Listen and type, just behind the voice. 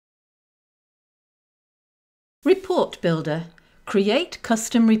Report Builder. Create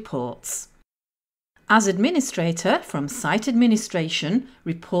custom reports. As administrator from Site Administration,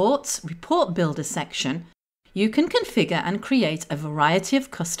 Reports, Report Builder section, you can configure and create a variety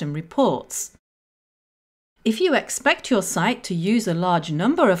of custom reports. If you expect your site to use a large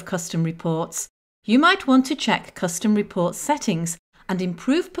number of custom reports, you might want to check custom report settings and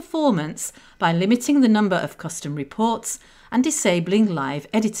improve performance by limiting the number of custom reports and disabling live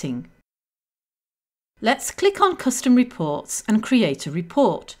editing. Let's click on Custom Reports and create a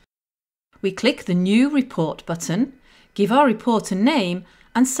report. We click the New Report button, give our report a name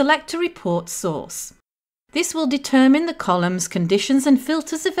and select a report source. This will determine the columns, conditions and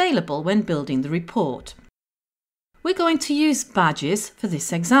filters available when building the report. We're going to use badges for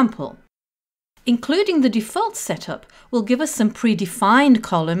this example. Including the default setup will give us some predefined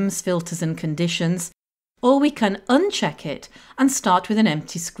columns, filters and conditions, or we can uncheck it and start with an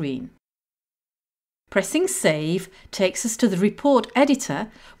empty screen. Pressing Save takes us to the report editor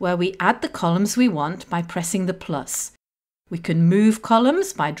where we add the columns we want by pressing the plus. We can move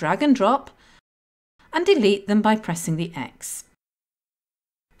columns by drag and drop and delete them by pressing the X.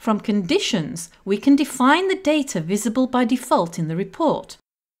 From Conditions, we can define the data visible by default in the report.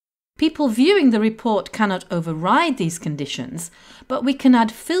 People viewing the report cannot override these conditions, but we can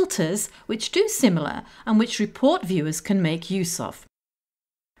add filters which do similar and which report viewers can make use of.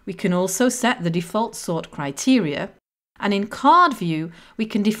 We can also set the default sort criteria, and in Card View we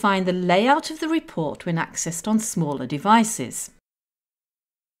can define the layout of the report when accessed on smaller devices.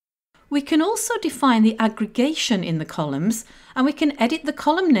 We can also define the aggregation in the columns, and we can edit the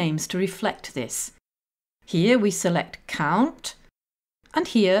column names to reflect this. Here we select Count, and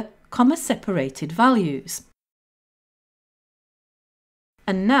here comma-separated values.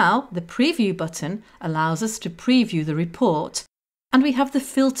 And now the Preview button allows us to preview the report, and we have the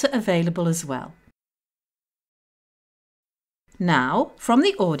filter available as well. Now, from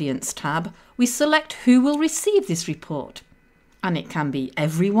the Audience tab, we select who will receive this report. And it can be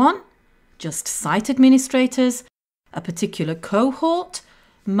everyone, just site administrators, a particular cohort,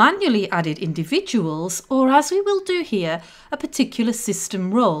 manually added individuals, or as we will do here, a particular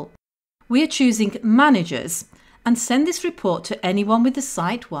system role. We are choosing managers and send this report to anyone with the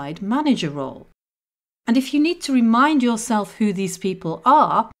site-wide manager role. And if you need to remind yourself who these people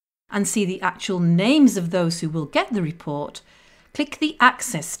are and see the actual names of those who will get the report, click the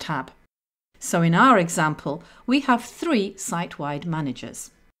Access tab. So in our example, we have 3 site-wide managers.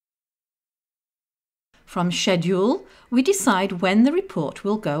 From Schedule, we decide when the report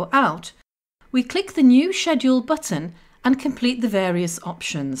will go out. We click the New Schedule button and complete the various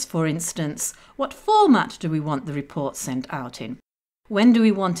options. For instance, what format do we want the report sent out in? When do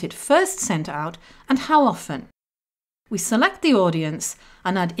we want it first sent out and how often? We select the audience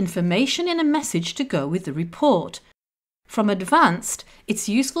and add information in a message to go with the report. From Advanced, it's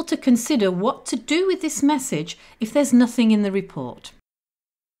useful to consider what to do with this message if there's nothing in the report.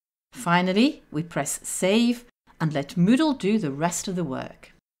 Finally, we press Save and let Moodle do the rest of the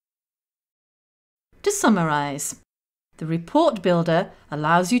work. To summarize, the Report Builder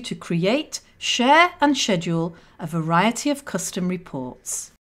allows you to create, share and schedule a variety of custom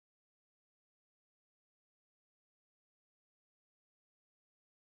reports.